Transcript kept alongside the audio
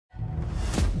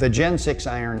The Gen 6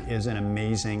 iron is an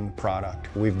amazing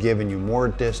product. We've given you more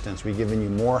distance, we've given you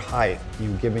more height,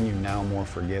 we've given you now more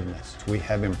forgiveness. We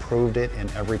have improved it in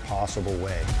every possible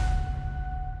way.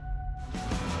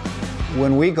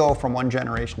 When we go from one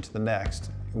generation to the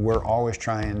next, we're always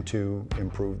trying to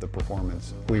improve the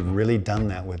performance. We've really done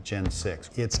that with Gen 6.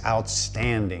 It's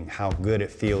outstanding how good it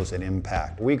feels at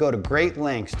impact. We go to great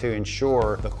lengths to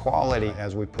ensure the quality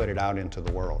as we put it out into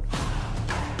the world.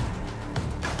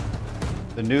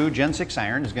 The new Gen 6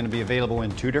 iron is going to be available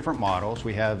in two different models.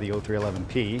 We have the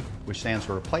 0311P, which stands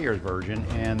for a player's version,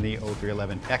 and the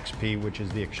 0311XP, which is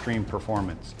the extreme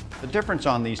performance. The difference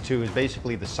on these two is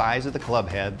basically the size of the club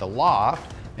head, the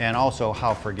loft, and also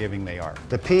how forgiving they are.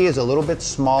 The P is a little bit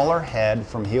smaller head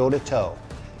from heel to toe.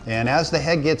 And as the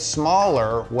head gets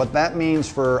smaller, what that means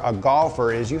for a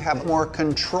golfer is you have more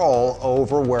control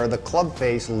over where the club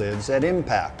face lives at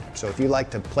impact. So if you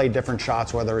like to play different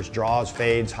shots, whether it's draws,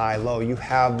 fades, high, low, you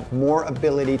have more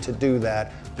ability to do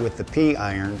that with the P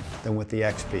iron than with the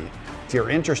XP. If you're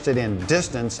interested in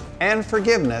distance and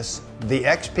forgiveness, the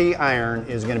XP iron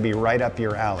is going to be right up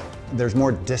your alley. There's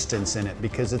more distance in it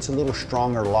because it's a little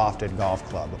stronger lofted golf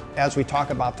club. As we talk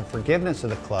about the forgiveness of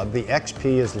the club, the XP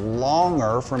is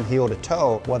longer from heel to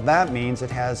toe. What that means,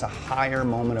 it has a higher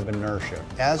moment of inertia.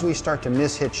 As we start to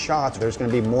miss-hit shots, there's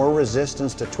going to be more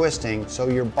resistance to twisting, so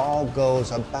your ball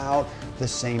goes about the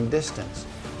same distance.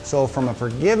 So from a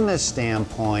forgiveness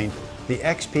standpoint, the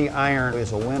XP iron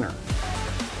is a winner.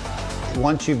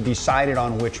 Once you've decided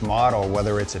on which model,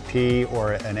 whether it's a P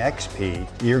or an XP,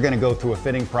 you're going to go through a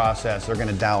fitting process. They're going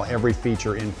to dial every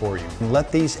feature in for you. Let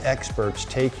these experts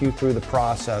take you through the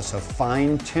process of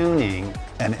fine-tuning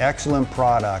an excellent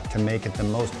product to make it the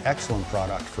most excellent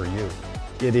product for you.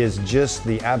 It is just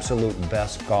the absolute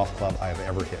best golf club I've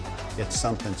ever hit. It's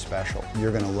something special.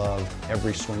 You're going to love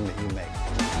every swing that you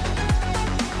make.